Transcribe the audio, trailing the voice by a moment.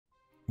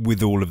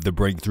With all of the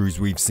breakthroughs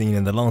we've seen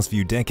in the last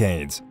few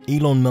decades,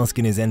 Elon Musk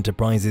and his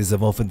enterprises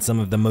have offered some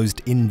of the most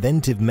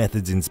inventive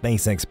methods in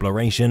space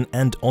exploration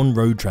and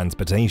on-road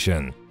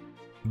transportation.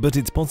 But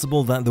it's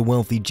possible that the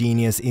wealthy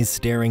genius is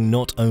staring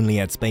not only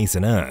at space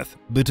and Earth,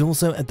 but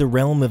also at the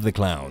realm of the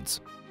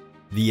clouds.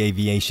 The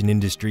aviation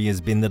industry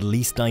has been the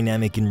least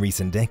dynamic in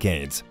recent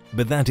decades,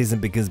 but that isn't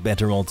because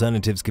better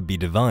alternatives could be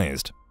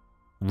devised.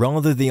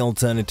 Rather, the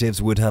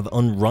alternatives would have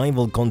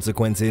unrivaled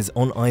consequences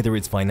on either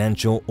its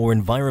financial or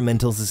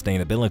environmental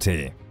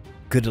sustainability.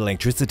 Could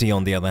electricity,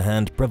 on the other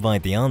hand,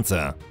 provide the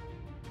answer?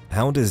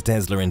 How does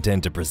Tesla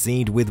intend to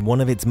proceed with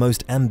one of its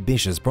most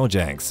ambitious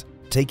projects,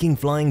 taking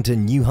flying to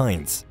new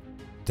heights?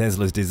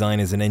 Tesla's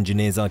designers and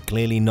engineers are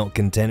clearly not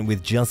content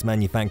with just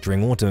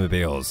manufacturing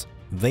automobiles.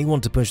 They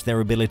want to push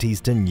their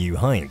abilities to new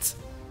heights.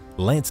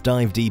 Let's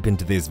dive deep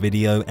into this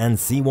video and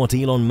see what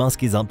Elon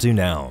Musk is up to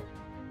now.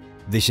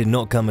 This should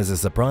not come as a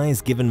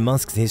surprise given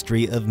Musk's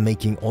history of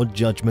making odd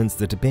judgments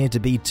that appear to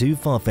be too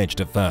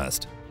far-fetched at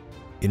first.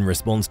 In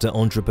response to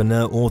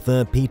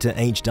entrepreneur-author Peter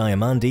H.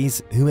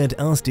 Diamandis, who had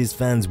asked his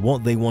fans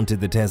what they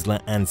wanted the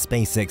Tesla and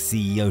SpaceX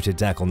CEO to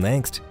tackle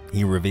next,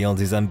 he revealed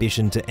his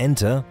ambition to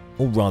enter,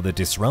 or rather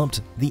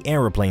disrupt, the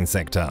aeroplane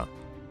sector.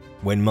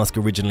 When Musk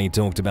originally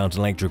talked about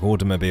electric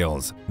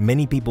automobiles,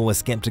 many people were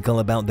skeptical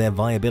about their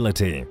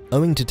viability,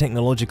 owing to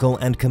technological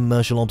and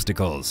commercial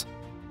obstacles.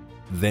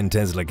 Then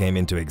Tesla came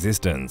into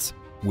existence.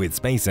 With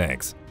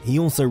SpaceX, he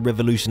also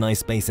revolutionized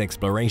space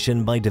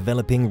exploration by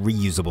developing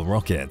reusable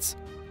rockets.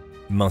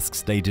 Musk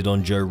stated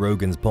on Joe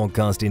Rogan's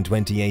podcast in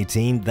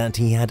 2018 that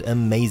he had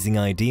amazing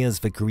ideas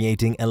for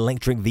creating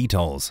electric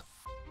VTOLs.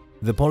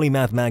 The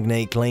polymath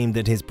magnate claimed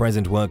that his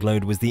present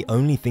workload was the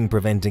only thing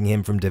preventing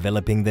him from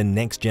developing the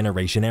next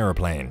generation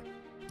aeroplane.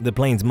 The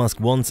planes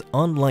Musk wants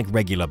aren't like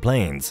regular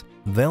planes.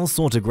 They'll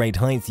soar to great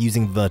heights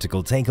using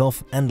vertical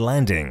takeoff and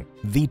landing,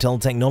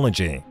 VTOL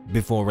technology,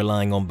 before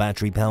relying on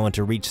battery power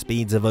to reach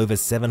speeds of over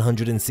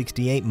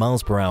 768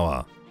 miles per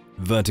hour.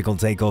 Vertical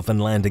takeoff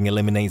and landing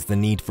eliminates the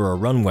need for a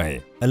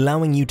runway,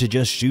 allowing you to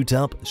just shoot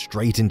up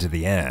straight into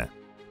the air.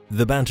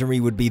 The battery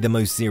would be the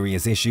most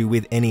serious issue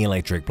with any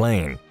electric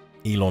plane.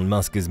 Elon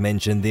Musk has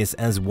mentioned this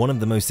as one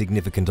of the most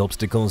significant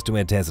obstacles to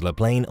a Tesla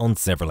plane on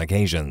several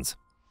occasions.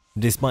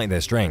 Despite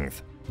their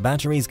strength,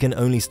 batteries can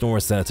only store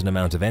a certain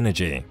amount of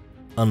energy.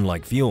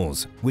 Unlike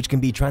fuels, which can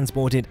be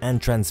transported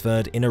and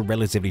transferred in a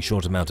relatively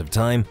short amount of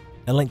time,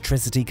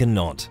 electricity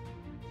cannot.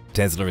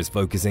 Tesla is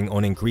focusing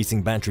on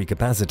increasing battery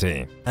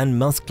capacity, and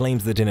Musk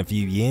claims that in a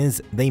few years,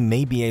 they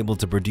may be able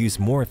to produce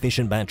more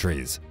efficient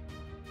batteries.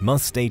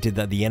 Musk stated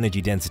that the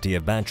energy density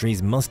of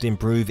batteries must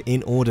improve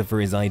in order for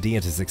his idea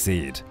to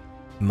succeed.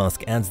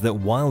 Musk adds that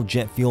while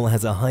jet fuel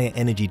has a higher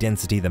energy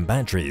density than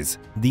batteries,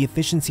 the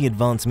efficiency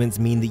advancements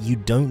mean that you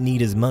don't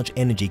need as much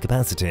energy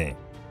capacity.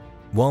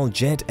 While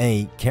Jet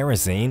A,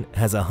 kerosene,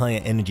 has a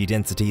higher energy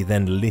density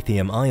than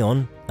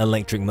lithium-ion,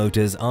 electric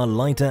motors are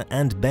lighter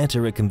and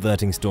better at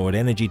converting stored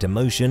energy to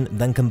motion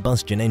than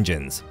combustion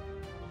engines.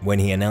 When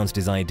he announced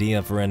his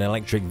idea for an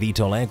electric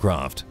VTOL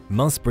aircraft,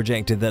 Musk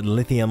projected that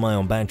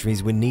lithium-ion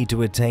batteries would need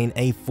to attain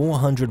a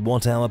 400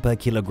 watt-hour per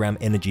kilogram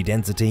energy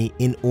density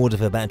in order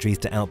for batteries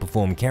to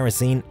outperform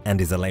kerosene and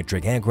his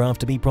electric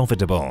aircraft to be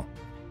profitable.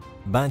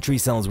 Battery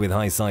cells with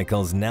high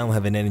cycles now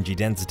have an energy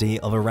density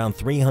of around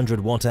 300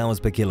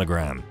 watt-hours per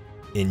kilogram.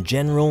 In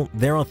general,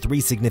 there are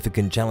three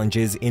significant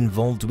challenges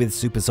involved with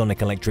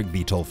supersonic electric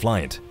VTOL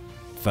flight.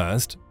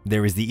 First,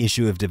 there is the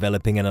issue of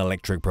developing an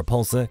electric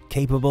propulsor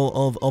capable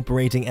of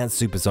operating at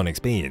supersonic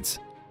speeds.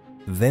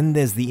 Then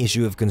there's the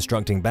issue of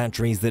constructing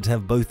batteries that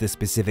have both the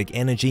specific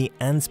energy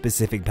and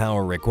specific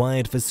power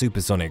required for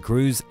supersonic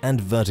cruise and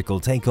vertical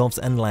takeoffs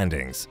and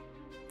landings.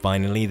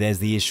 Finally, there's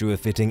the issue of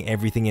fitting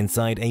everything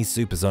inside a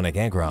supersonic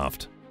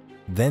aircraft.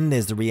 Then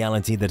there's the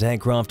reality that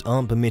aircraft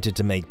aren't permitted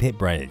to make pit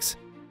brakes.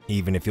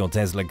 Even if your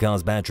Tesla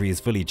car's battery is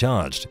fully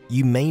charged,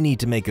 you may need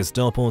to make a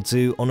stop or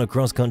two on a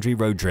cross-country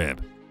road trip.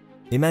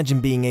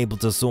 Imagine being able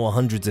to soar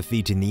hundreds of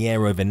feet in the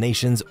air over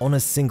nations on a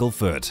single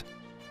foot.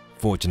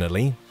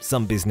 Fortunately,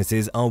 some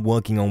businesses are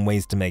working on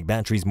ways to make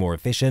batteries more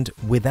efficient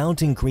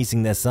without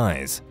increasing their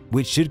size,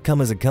 which should come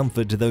as a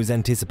comfort to those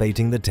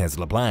anticipating the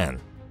Tesla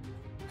plan.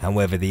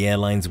 However, the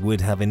airlines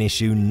would have an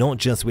issue not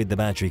just with the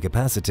battery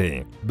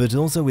capacity, but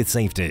also with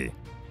safety.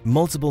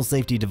 Multiple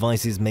safety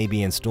devices may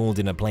be installed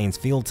in a plane's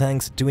fuel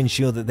tanks to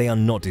ensure that they are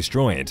not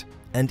destroyed,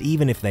 and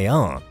even if they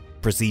are,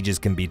 procedures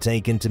can be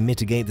taken to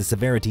mitigate the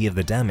severity of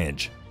the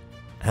damage.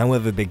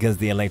 However, because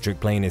the electric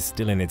plane is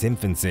still in its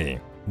infancy,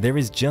 there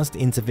is just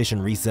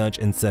insufficient research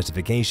and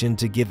certification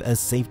to give a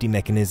safety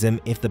mechanism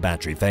if the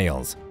battery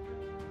fails.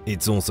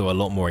 It's also a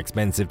lot more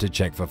expensive to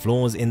check for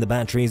flaws in the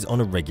batteries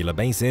on a regular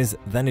basis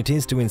than it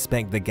is to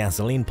inspect the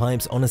gasoline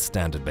pipes on a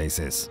standard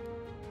basis.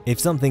 If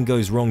something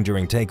goes wrong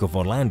during takeoff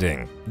or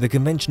landing, the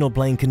conventional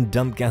plane can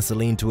dump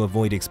gasoline to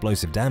avoid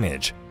explosive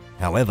damage.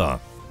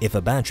 However, if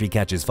a battery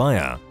catches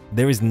fire,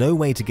 there is no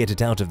way to get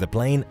it out of the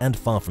plane and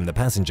far from the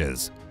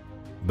passengers.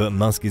 But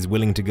Musk is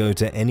willing to go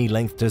to any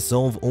length to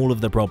solve all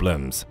of the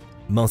problems.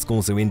 Musk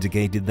also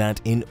indicated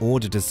that in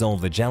order to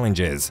solve the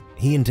challenges,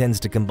 he intends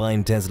to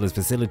combine Tesla's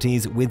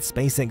facilities with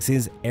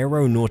SpaceX's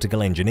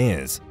aeronautical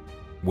engineers.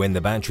 When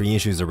the battery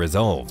issues are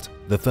resolved,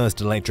 the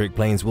first electric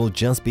planes will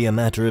just be a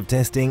matter of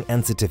testing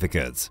and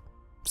certificates.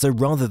 So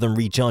rather than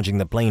recharging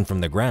the plane from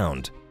the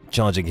ground,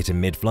 charging it in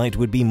mid-flight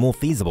would be more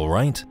feasible,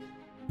 right?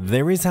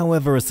 There is,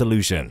 however, a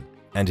solution,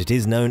 and it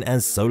is known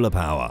as solar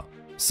power.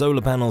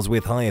 Solar panels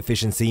with high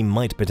efficiency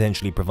might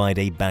potentially provide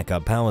a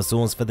backup power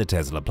source for the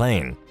Tesla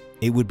plane.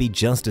 It would be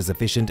just as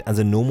efficient as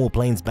a normal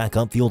plane's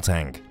backup fuel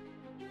tank.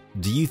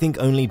 Do you think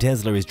only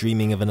Tesla is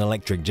dreaming of an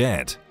electric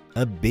jet?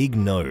 A big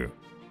no.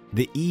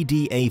 The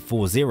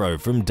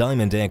EDA-40 from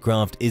Diamond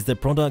Aircraft is the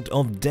product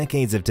of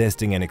decades of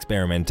testing and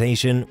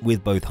experimentation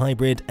with both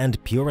hybrid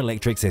and pure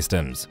electric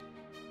systems.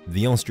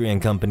 The Austrian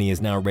company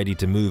is now ready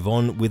to move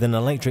on with an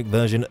electric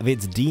version of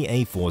its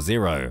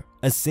DA-40,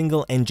 a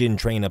single-engine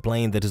trainer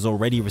plane that has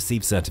already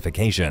received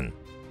certification.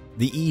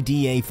 The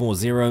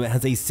EDA-40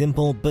 has a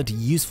simple but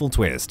useful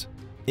twist.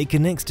 It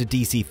connects to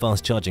DC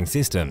fast-charging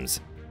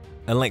systems,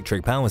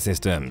 electric power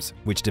systems,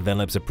 which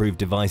develops approved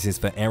devices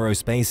for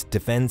aerospace,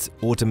 defense,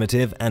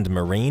 automotive, and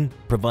marine,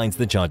 provides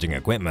the charging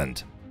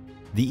equipment.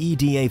 The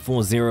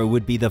EDA-40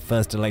 would be the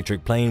first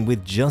electric plane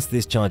with just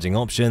this charging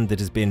option that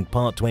has been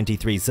Part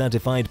 23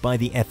 certified by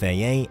the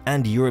FAA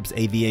and Europe's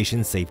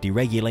aviation safety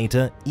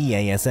regulator,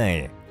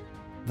 EASA.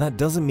 That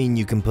doesn't mean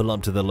you can pull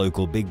up to the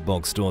local big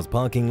box store's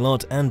parking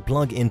lot and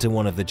plug into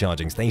one of the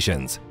charging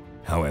stations.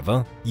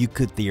 However, you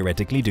could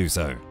theoretically do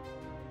so.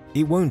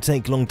 It won't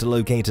take long to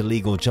locate a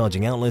legal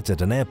charging outlet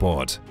at an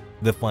airport.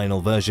 The final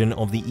version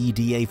of the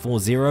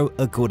EDA-40,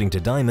 according to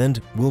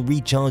Diamond, will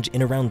recharge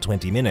in around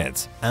 20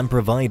 minutes and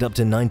provide up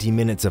to 90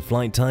 minutes of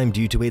flight time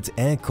due to its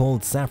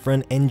air-cooled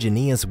Safran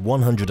Engineers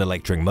 100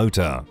 electric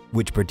motor,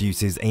 which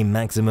produces a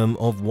maximum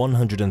of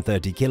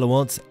 130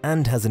 kilowatts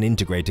and has an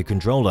integrated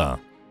controller.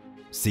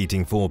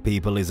 Seating 4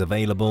 people is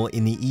available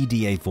in the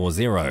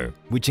EDA-40,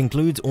 which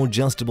includes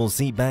adjustable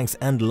seatbacks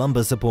and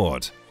lumbar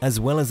support, as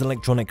well as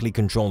electronically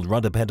controlled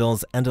rudder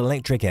pedals and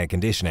electric air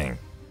conditioning.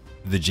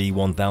 The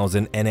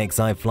G1000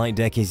 NXI flight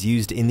deck is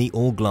used in the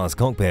all-glass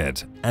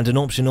cockpit, and an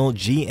optional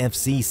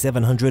GFC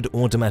 700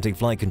 automatic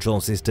flight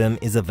control system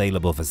is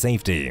available for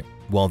safety,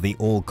 while the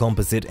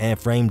all-composite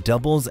airframe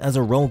doubles as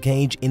a roll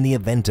cage in the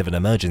event of an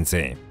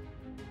emergency.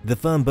 The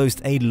firm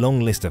boasts a long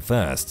list of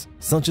firsts,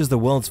 such as the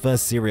world's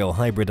first serial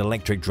hybrid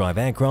electric drive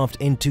aircraft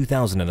in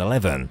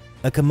 2011,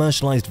 a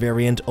commercialized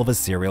variant of a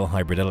serial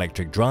hybrid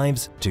electric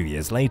drives 2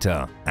 years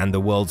later, and the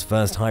world's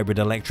first hybrid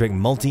electric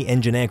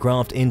multi-engine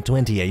aircraft in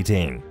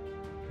 2018.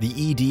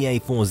 The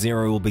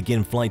EDA-40 will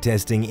begin flight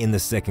testing in the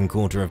second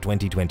quarter of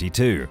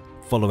 2022,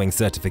 following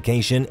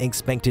certification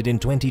expected in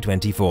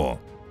 2024.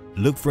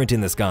 Look for it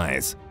in the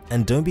skies,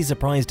 and don't be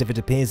surprised if it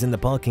appears in the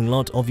parking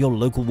lot of your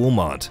local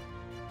Walmart.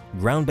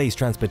 Ground-based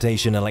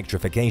transportation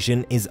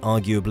electrification is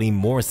arguably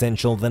more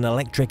essential than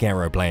electric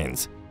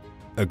aeroplanes.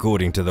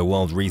 According to the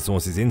World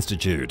Resources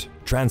Institute,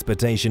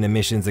 transportation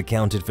emissions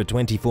accounted for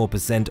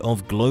 24%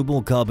 of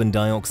global carbon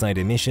dioxide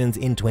emissions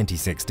in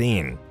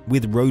 2016,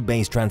 with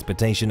road-based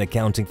transportation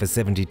accounting for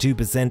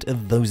 72%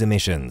 of those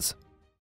emissions.